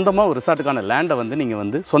சொந்தமாக ஒரு ரிசார்ட்டுக்கான லேண்டை வந்து நீங்கள்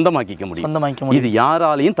வந்து சொந்தமாக்கிக்க முடியும். இது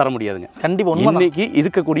யாராலையும் தர முடியாதுங்க. கண்டிப்பாக இன்னைக்கு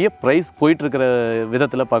இருக்கக்கூடிய ப்ரைஸ் போயிட்டு இருக்கிற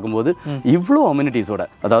விதத்தில் பார்க்கும்போது இவ்வளோ அம்யூனிட்டிஸோட,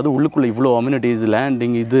 அதாவது உள்ளுக்குள்ள இவ்வளோ அம்யூனிட்டிஸ்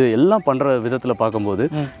லேண்டிங் இது எல்லாம் பண்ணுற விதத்தில் பார்க்கும்போது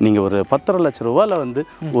நீங்கள் ஒரு 10.5 லட்ச ரூபாயில் வந்து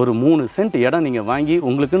ஒரு 3 சென்ட் இடம் நீங்கள் வாங்கி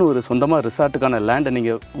உங்களுக்குன்னு ஒரு சொந்தமாக ரிசார்ட்டுக்கான லேண்டை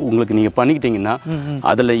நீங்கள் பண்ணிக்கிட்டீங்கன்னா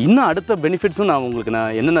அதில் இன்னும் அடுத்த பெனிஃபிட்ஸும்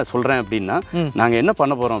நான் என்னென்ன சொல்கிறேன் அப்படின்னா, நாங்கள் என்ன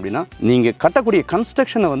பண்ண போகிறோம் அப்படின்னா, நீங்கள் கட்டக்கூடிய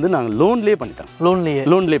கன்ஸ்ட்ரக்ஷனை வந்து நாங்கள் லோன்லேயே பண்ணித்தரோம்.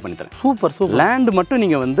 லோன்லேயே பண்ணித்தரேன். சூப்பர். லேண்ட் மட்டும்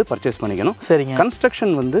நீங்கள் வந்து பர்ச்சேஸ் பண்ணிக்கணும். சரிங்க.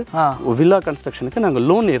 கன்ஸ்ட்ரக்ஷன் வந்து வில்லா கன்ஸ்ட்ரக்ஷனுக்கு நாங்கள்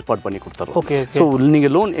லோன் ஏற்பாடு பண்ணி கொடுத்துறோம். ஓகே. ஸோ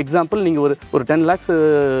நீங்கள் லோன் எக்ஸாம்பிள் நீங்கள் ஒரு 10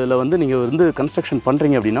 lakhsல வந்து நீங்கள் வந்து கன்ஸ்ட்ரக்ஷன்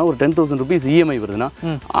பண்ணுறீங்க அப்படின்னா ஒரு 10,000 rupees இஎம்ஐ வருதுன்னா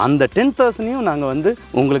அந்த 10,000ஐயும் நாங்கள் வந்து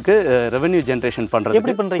உங்களுக்கு ரெவென்யூ ஜென்ரேஷன்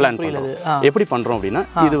பண்ணுறதுக்கு பிளான் பண்ணுறோம். எப்படி பண்ணுறோம் அப்படின்னா,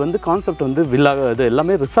 இது வந்து கான்செப்ட் வந்து வில்லா, இது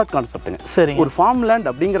எல்லாமே ரிசார்ட் கான்செப்ட்டுங்க. சரி. ஒரு ஃபார்ம் லேண்ட்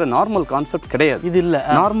அப்படிங்கிற நார்மல் கான்செப்ட் கிடையாது. இது இல்லை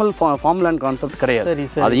நார்மல் ஃபார்ம் லேண்ட் கான்செப்ட் கிடையாது.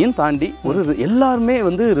 அதையும் தாண்டி ஒரு எல்லாருமே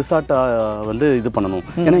வந்து ரிசார்ட்டை வந்து இது பண்ணணும்.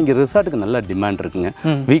 ஏன்னா இங்கே ரிசார்ட்டுக்கு நல்ல டிமாண்ட் இருக்குங்க.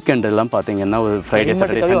 வீக்கெண்ட் எல்லாம் பார்த்தீங்கன்னா ஒரு ஃப்ரைடே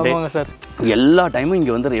சாட்டர்டே சண்டே எல்லா டைமும்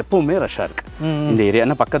இங்கே வந்து எப்பவுமே ரஷ்ஷாக இருக்கு இந்த ஏரியா.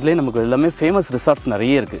 ஏன்னா பக்கத்துலேயே நமக்கு எல்லாமே ஃபேமஸ் ரிசார்ட்ஸ்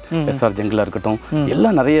நிறைய இருக்கு. எஸ்ஆர் ஜங்கிளாக இருக்கட்டும்,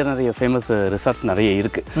 எல்லாம் நிறைய ஃபேமஸ் ரிசார்ட்ஸ் நிறைய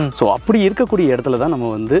இருக்கு. ஸோ அப்படி இருக்கக்கூடிய இடத்துல தான் நம்ம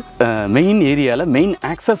வந்து மெயின் ஏரியாவில் மெயின்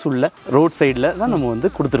ஆக்சஸ் உள்ள ரோட் சைடில் தான் நம்ம வந்து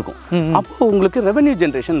கொடுத்துருக்கோம். அப்போ உங்களுக்கு ரெவென்யூ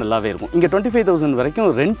ஜென்ரேஷன் நல்லாவே இருக்கும். இங்கே 25,000 வரைக்கும்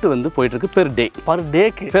ரெண்ட் வந்து போயிட்டு இருக்கு பெர்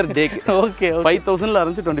டேக்கு. ஓகே. 5,000ல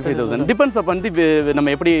ஆரம்பிச்சு 25,000 டிபெண்ட்ஸ் அப்பான் தி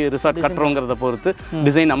நம்ம எப்படி ரிசார்ட் கட்டுறோங்கிறத பொறுத்து,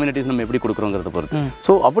 டிசைன் அம்யூனிட்டிஸ் நம்ம எப்படி கொடுக்குறோங்கிறத பொறுத்து.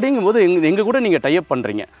 ஸோ அப்படிங்கும்போது எங்க கூட நீங்க டைப்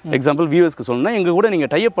பண்றீங்க, எக்ஸாம்பிள் வியூவர்ஸ்க்கு சொல்லணும்னா எங்க கூட நீங்க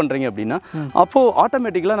டைப் பண்றீங்க அப்படின்னா அப்போ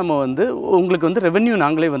ஆட்டோமேட்டிக்கலா நம்ம வந்து உங்களுக்கு வந்து ரெவென்யூ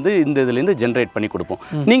நாங்களே வந்து இந்த இதுலேருந்து ஜென்ரேட் பண்ணி கொடுப்போம்.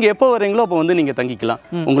 நீங்க எப்போ வரீங்களோ அப்போ வந்து நீங்க தங்கிக்கலாம்.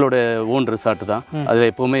 உங்களோட ஓன் ரிசார்ட் தான், அது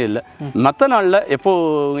எப்பவுமே இல்லை. மற்ற நாளில் எப்போ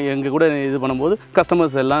எங்க கூட இது பண்ணும்போது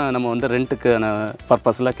கஸ்டமர்ஸ் எல்லாம் நம்ம வந்து ரெண்ட்டுக்கான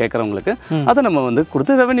பர்பஸ்ல கேட்கறவங்களுக்கு அதை நம்ம வந்து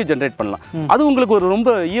கொடுத்து ரெவென்யூ ஜென்ரேட் பண்ணலாம். அது உங்களுக்கு ஒரு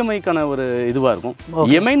ரொம்ப இஎம்ஐக்கான ஒரு இதுவாக இருக்கும்.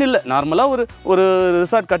 இஎம்ஐன்னு இல்லை, நார்மலாக ஒரு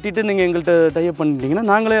ரிசார்ட் கட்டிட்டு நீங்கள் எங்கள்கிட்ட டைப் பண்ணிட்டீங்கன்னா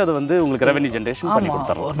நாங்களே அதை வந்து உங்களுக்கு ரெவென்யூ ஜென்ரேஷன் பண்ணி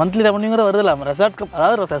கொடுத்துறோம். மந்த்லி ரெவென்யூங்கிற வருது இல்லை, ரிசார்ட்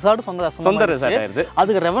அதாவது ரிசார்ட் சொந்த ரிசார்ட் ஆயிருது,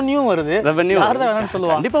 அதுக்கு ரெவென்யூ வருது. ரெவென்யூ வேணும்னு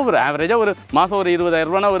சொல்லுவாங்க. கண்டிப்பாக ஒரு ஆவரேஜாக ஒரு மாதம் ஒரு 20,000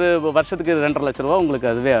 ரூபானா ஒரு வருஷத்துக்கு 2.5 லட்ச ரூபா உங்களுக்கு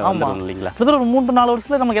அதுவே வந்துடும் இல்லைங்களா? ஒரு 3-4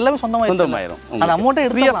 வருஷத்துல நமக்கு எல்லாமே சொந்தமாயிரும். அந்த அமௌண்ட்டை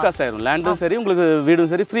ஃப்ரீ ஆஃப் காஸ்ட் ஆயிரும். லேண்டும் சரி உங்களுக்கு வீடும்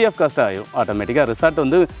சரி ஃப்ரீ ஆஃப் காஸ்ட் ஆயிரும். ஆட்டோமேட்டிக்காக ரிசார்ட்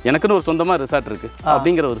வந்து எனக்குன்னு ஒரு சொந்தமாக ரிசார்ட் இருக்கு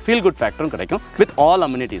அப்படிங்கிற ஒரு ஃபீல் குட் ஃபேக்டரும் கிடைக்கும் with all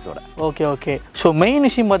அம்யூனிட்டிஸோட. Okay. So main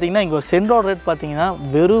விஷயம் பார்த்தீங்கன்னா இங்கே சென்டோட ரேட் பார்த்தீங்கன்னா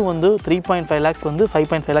வெறும் வந்து 3.5 lakhs வந்து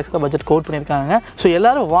 5.5 lakhs தான் பட்ஜெட் கோட் பண்ணியிருக்காங்க. ஸோ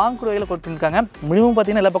எல்லாரும் வாங்கக்கூடிய வகையில் கோட் பண்ணியிருக்காங்க. மினிமம்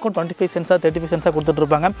பார்த்தீங்கன்னா எல்லா பக்கம் 25 cents 35 cents கொடுத்துட்டு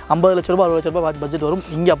இருப்பாங்க. 50 லட்ச ரூபா 60 லட்ச ரூபா பட்ஜெட் வரும்.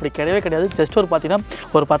 இங்கே அப்படி கிடையாது. ஜஸ்ட் ஒரு பார்த்தீங்கன்னா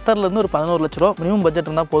ஒரு 10 ஒரு 11 லட்ச ரூபா மினிமம் பட்ஜெட்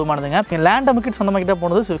இருந்தால் போதுமானதுங்க. லேண்ட் அமௌண்ட் சொந்தமாக்கிட்டே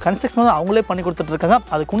போனது கன்ஸ்ட்ரக்ஷன் வந்து அவங்களே பண்ணி கொடுத்துட்டு இருக்காங்க.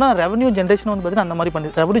 அதுக்குன்னா ரெவென்யூ ஜென்ரேஷன் வந்து பார்த்தீங்கன்னா அந்த மாதிரி பண்ணி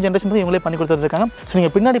ரெவென்யூ ஜென்ரேஷன் இவங்களே பண்ணி கொடுத்துட்டு இருக்காங்க. ஸோ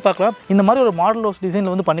நீங்கள் பின்னாடி பார்க்கலாம் இந்த மாதிரி ஒரு மாடல் ஹவுஸ்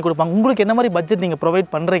டிசைனில் வந்து பண்ணி கொடுப்பாங்க. உங்களுக்கு என்ன மாதிரி பட்ஜெட் நீங்கள் ப்ரொவைட்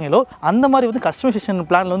பண்ணுறீங்களோ அந்த மாதிரி வந்து கஸ்டமைசேஷன்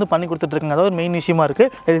பிளானில் வந்து பண்ணி கொடுத்துட்டு இருக்காங்க. அதாவது மெயின் விஷயமா இருக்கு.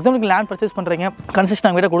 எக்ஸாம்பிளுக்கு லேண்ட் பர்ச்சேஸ் பண்ணுறீங்க, கன்ஸ்ட்ரக்ஷன்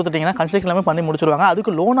அவங்க கிட்ட கொடுத்துட்டீங்கன்னா கன்ஸ்ட்ரக்ஷன் எல்லாமே பண்ணி முடிச்சிருவாங்க.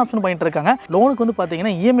 அதுக்கு லோன் ஆப்ஷன் பண்ணிட்டு இருக்காங்க. லோனுக்கு வந்து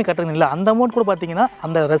பார்த்தீங்கன்னா இஎம்ஐ கட்டுறது இல்லை, அந்த அமௌண்ட் கூட பார்த்தீங்கன்னா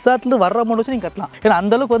அந்த ரெசார்ட்ல வர அமௌண்ட் வச்சு நீங்கள் கட்டலாம். ஏன்னா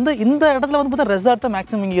அந்த அளவுக்கு வந்து இந்த இடத்துல வந்து பார்த்தா ரெசார்ட் தான்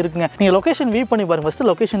மேக்ஸிமம் இங்கே இருக்குங்க. நீங்கள் லொகேஷன் வியூ பண்ணி பாருங்க. ஃபர்ஸ்ட்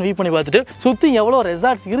லொகேஷன் வியூ பண்ணி பார்த்துட்டு சுற்றி எவ்வளோ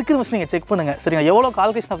ரெசார்ட்ஸ் இருக்குன்னு ஃபர்ஸ்ட் நீங்கள் செக் பண்ணுங்க. சரிங்க, எவ்வளோ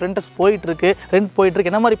கால்குலேஷன் ஆஃப் ரெண்ட் போயிட்டு இருக்கு,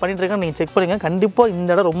 என்ன மாதிரி பண்ணிட்டு இருக்கான்னு நீங்கள் செக் பண்ணுங்க. கண்டிப்பாக இந்த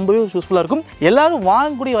இடம் ரொம்பவே யூஸ்ஃபுல்லாக இருக்கும். எல்லாரும்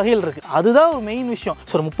வாங்கக்கூடிய வகையில் இருக்கு. அதுதான் ஒரு மெயின் விஷயம்.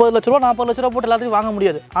 ஸோ 30 லட்ச ரூபா 40 லட்ச ரூபா போட்டு எல்லாத்தையும் வாங்க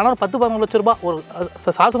முடியாது. ஆனால் 10-15 லட்ச ரூபா ஒரு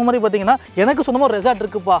சாசனம் மாதிரி பார்த்தீங்கன்னா எனக்கு சொந்தமாக ஒரு ரெசார்ட்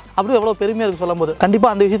இருக்குப்பா அப்படி எவ்வளோ பெருமையாக இருக்குது சொல்லும்போது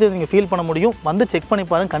கண்டிப்பாக அந்த விஷயத்தை நீங்கள் ஃபீல் பண்ண முடியும். வந்து செக் பண்ணி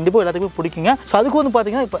பாருங்க, கண்டிப்பாக எல்லாத்துக்குமே பிடிக்குங்க. ஸோ அதுக்கு வந்து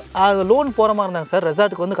பார்த்தீங்கன்னா இப்போ லோன் போகிற மாதிரி இருந்தாங்க சார்,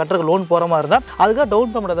 ரெசார்ட்டுக்கு வந்து கட்டுறதுக்கு லோன் போகிற மாதிரி இருந்தால் அதுக்காக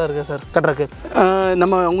டவுன் பேமெண்ட் தான் இருக்குது சார் கட்டுறதுக்கு.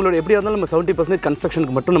 நம்ம உங்களோட எப்படியா இருந்தாலும் நம்ம 70%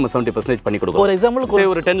 கன்ஸ்ட்ரக்ஷனுக்கு மட்டும் நம்ம 70% பண்ணி கொடுக்குறோம். ஒரு எக்ஸாம்பிள்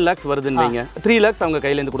ஒரு 10 lakhs வருதுன்னு வைங்க, 3 lakhs அவங்க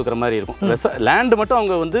கையிலேருந்து கொடுக்குற மாதிரி இருக்கும். லேண்ட் மட்டும்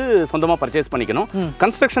அவங்க வந்து சொந்தமாக பர்ச்சேஸ் பண்ணிக்கணும்.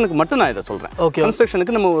 கன்ஸ்ட்ரக்ஷனுக்கு மட்டும் நான் இதை சொல்கிறேன்.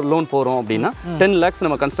 கன்ஸ்ட்ரக்ஷனுக்கு நம்ம ஒரு லோன் போகிறோம் அப்படின்னா 10 lakhs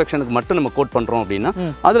நம்ம கன்ஸ்ட்ரக்ஷனுக்கு மட்டும் நம்ம கோட் பண்ணுறோம் அப்படின்னா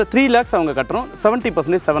அதில் 3 lakhs அவங்க கட்டுறோம்,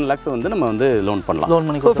 70% 7 lakhs வந்து நம்ம வந்து லோன் பண்ணலாம்.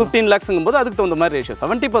 ஸோ 15 lakhsங்கும் போது அதுக்கு தகுந்த மாதிரி ரேஷியோ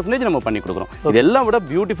 70% நம்ம பண்ணி கொடுக்குறோம். இதெல்லாம் விட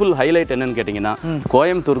பியூட்டிஃபுல் ஹைலைட் என்னன்னு கேட்டிங்கன்னா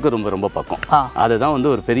கோயம்புத்தூருக்கு ரொம்ப ரொம்ப பக்கம். அதுதான் வந்து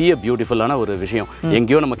ஒரு பெரிய பியூட்டிஃபுல்லான ஒரு விஷயம்.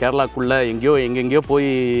 எங்கேயோ நம்ம கேரளாக்குள்ள எங்கெங்கேயோ போய்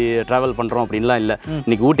ட்ராவல் பண்ணுறோம் அப்படின்லாம் இல்லை.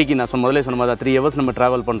 இன்னைக்கு ஊட்டிக்கு நான் முதல்ல சொன்ன மாதிரி 3 hours நம்ம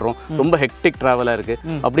ட்ராவல் பண்ணுறோம், ரொம்ப ஹெக்டிக் ட்ராவலாக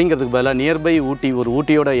இருக்குது. அப்படிங்கிறதுக்கு பதிலாக நியர்பை ஊட்டி, ஒரு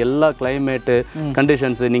ஊட்டியோட எல்லா கிளைமேட்டு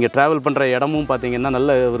கண்டிஷன்ஸ், நீங்கள் ட்ராவல் பண்ணுற இடமும் பார்த்தீங்கன்னா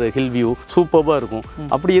நல்ல ஒரு ஹில் வியூ சூப்பராக இருக்கும்.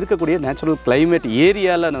 அப்படி இருக்கக்கூடிய நேச்சுரல் கிளைமேட்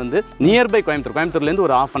ஏரியாவில் வந்து நியர்பை கோயம்புத்தூர்லேருந்து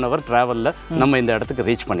ஒரு 1/2 hour ட்ராவலில் நம்ம இந்த இடத்துக்கு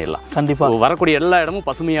ரீச் பண்ணிடலாம். கண்டிப்பாக வரக்கூடிய எல்லா இடமும்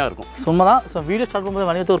பசுமையாக இருக்கும். சும்மா தான். ஸோ வீடியோ ஸ்டார்ட் பண்ணும்போது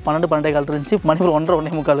மணி ஒரு 12-12 இருந்துச்சு, மணி ஒரு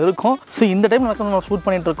 1:30-1:45 இருக்கும். ஸோ இந்த டைம் நம்ம ஷூட்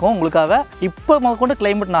பண்ணிட்டு இருக்கோம் உங்களுக்காக. இப்போ கொண்டு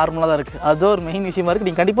கிளைமேட் நார்மலாக தான் இருக்குது, அது ஒரு மெயின் விஷயமா இருக்குது.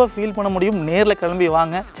 நீங்கள் கண்டிப்பாக ஃபீல் பண்ண முடியும். நேரில் கிளம்பி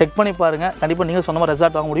வாங்க, செக் பண்ணி பாருங்க. கண்டிப்பாக நீங்கள் சொன்ன மாதிரி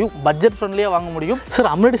ரெசார்ட் வாங்க முடியும், பட்ஜெட் ஃப்ரெண்ட்லியாக வாங்க முடியும். சார்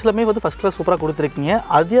அம்யூனிட்டிஸ் எல்லாமே வந்து ஃபர்ஸ்ட் கிளாஸ் சூப்பராக கொடுத்துருக்கீங்க,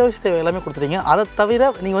 அத்தியாவசிய தேவை எல்லாமே கொடுத்துருக்கீங்க. அதை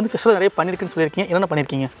தவிர நீங்கள் வந்து ஃபெஸ்டிவல் நிறைய பண்ணியிருக்குன்னு சொல்லியிருக்கீங்க, என்னென்ன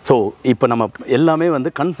பண்ணியிருக்கீங்க? ஸோ இப்போ நம்ம எல்லாமே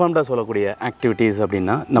வந்து கன்ஃபார்ம்டாக சொல்லக்கூடிய ஆக்டிவிட்டீஸ்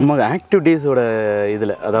அப்படின்னா நம்ம ஆக்டிவிட்டீஸோட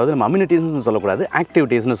இதில், அதாவது நம்ம அம்யூனிட்டிஸ்னு சொல்லக்கூடாது,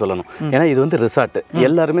 ஆக்டிவிட்டீஸ்னு சொல்லணும். ஏன்னா இது வந்து ரிசார்ட்,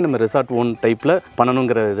 எல்லாருமே நம்ம ரிசார்ட் ஓன் டைப்பில்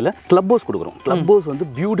பண்ணணுங்கிற இதில் கிளப் ஹவுஸ் கொடுக்குறோம். கிளப் ஹவுஸ் வந்து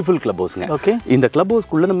பியூட்டிஃபுல் கிளப் ஹவுஸ்ங்க. ஓகே, இந்த கிளப்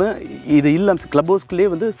ஹவுஸ்க்குள்ளே நம்ம இது இல்லாமல் கிளப் ஹவுஸ்க்குள்ளேயே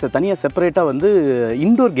வந்து தனியாக செப்பரேட்டாக வந்து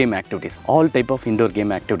indoor game activities, all type of indoor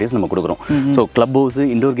game activities நம்ம கொடுக்குறோம். So club house,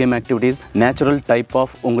 indoor game activities, natural type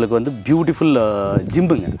of உங்களுக்கு வந்து பியூட்டிஃபுல்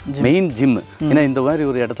ஜிம்முங்க, மெயின் ஜிம். ஏன்னா இந்த மாதிரி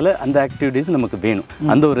ஒரு இடத்துல அந்த ஆக்டிவிட்டீஸ் நமக்கு வேணும்,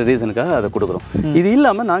 அந்த ஒரு ரீசனுக்காக அதை கொடுக்குறோம். இது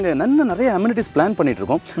இல்லாமல் நாங்கள் நிறைய அம்யூனிட்டிஸ் பிளான் பண்ணிட்டு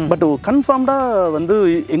இருக்கோம். பட் கன்ஃபார்ம்டாக வந்து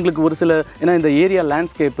எங்களுக்கு ஒரு சில, ஏன்னா இந்த ஏரியா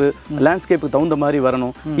லேண்ட்ஸ்கேப்புக்கு தகுந்த மாதிரி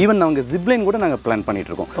வரணும். ஈவன் நாங்கள் ஜிப்லைன் கூட நாங்கள் பிளான் பண்ணிட்டு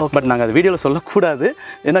இருக்கோம். பட் நாங்கள் அது வீடியோவில் சொல்லக்கூடாது,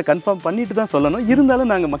 ஏன்னா கன்ஃபார்ம் பண்ணிட்டு தான் சொல்லணும்.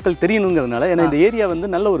 இருந்தாலும் நாங்கள் மக்கள் தெரியணுங்கிறதுனால, ஏன்னா இந்த ஏரியா வந்து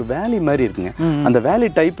நல்ல ஒரு வேலி மாதிரி இருக்குங்க. அந்த வேலி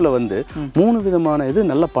டைப்ல வந்து 3 விதமான இது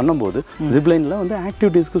நல்லா பண்ணும்போது ஜிப்லைன்ல வந்து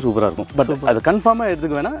ஆக்டிவிட்டீஸ்க்கு சூப்பராக இருக்கும். பட் அது கன்ஃபார்மாக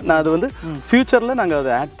எடுத்துக்க வேணா, நான் அது வந்து ஃபியூச்சரில் நாங்கள்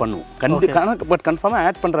அதை ஆட் பண்ணுவோம் கண்டிப்பாக. பட் கன்ஃபார்மாக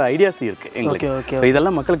ஆட் பண்ணுற ஐடியாஸ் இருக்கு எங்களுக்கு.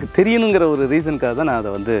 இதெல்லாம் மக்களுக்கு தெரியணுங்கிற ஒரு ரீசனுக்காக தான் நான்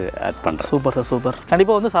அதை வந்து ஆட் பண்ணுறேன். Super sir, super.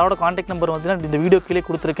 கண்டிப்பாக வந்து சாரோட கான்டாக்ட் நம்பர் வந்து இந்த வீடியோ கீழே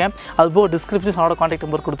கொடுத்துருக்கேன். அதுபோக டிஸ்கிரிப்ஷன் சாரோட கான்டாக்ட்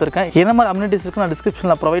நம்பர் கொடுத்துருக்கேன். என்ன மாதிரி அம்யூனிட்டிஸ் இருக்கு நான்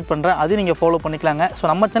டிஸ்கிரிப்ஷனில் ப்ரொவைட் பண்ணுறேன், அதையும் நீங்கள் ஃபாலோ பண்ணிக்கலாங்க. ஸோ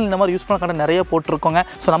நம்ம சேனல் இந்த மாதிரி யூஸ்ஃபுல்லாக கண்டென்ட் நிறைய போட்டிருக்கோங்க.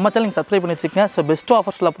 ஸோ நம்ம சேனல் நீங்கள் சப்ஸ்கிரைப் பண்ணி வச்சுக்கோங்க. ஸோ பெஸ்ட்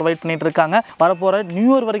ஆஃபர்ஸில் ப்ரொவைட் பண்ணிட்டு இருக்காங்க. வரப்போகிற நியூ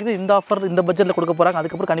இயர் வரைக்கும் இந்த ஆஃபர் இந்த பட்ஜெட்டில் கொடுக்க போகிறாங்க.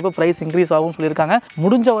 அதுக்கப்புறம் கண்டிப்பாக ப்ரைஸ் இன்க்ரீஸ் ஆகும்னு சொல்லியிருக்காங்க.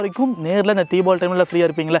 முடிஞ்ச வரைக்கும் நேரில் இந்த தீபாவளி டைமில் ஃப்ரீயாக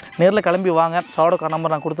இருப்பீங்களா, நேரில் கிளம்பி வாங்க. சாரோட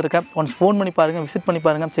நம்பர் நான் கொடுத்துருக்கேன். ஒன்ஸ் ஃபோன் பண்ணி பாருங்கள், விசிட் பண்ணி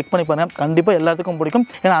பாருங்கள், செக் பண்ணி பாருங்கள். கண்டிப்பாக எல்லாத்துக்கும் பிடிக்கும்.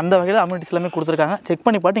 ஏன்னா அந்த வகையில் அம்யூனிட்டிஸ் எல்லாமே கொடுத்துருக்காங்க. செக்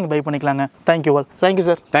பண்ணி பார்த்து நீங்கள் பை பண்ணிக்கலாங்க. Thank you all. Thank you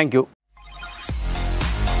sir. Thank you.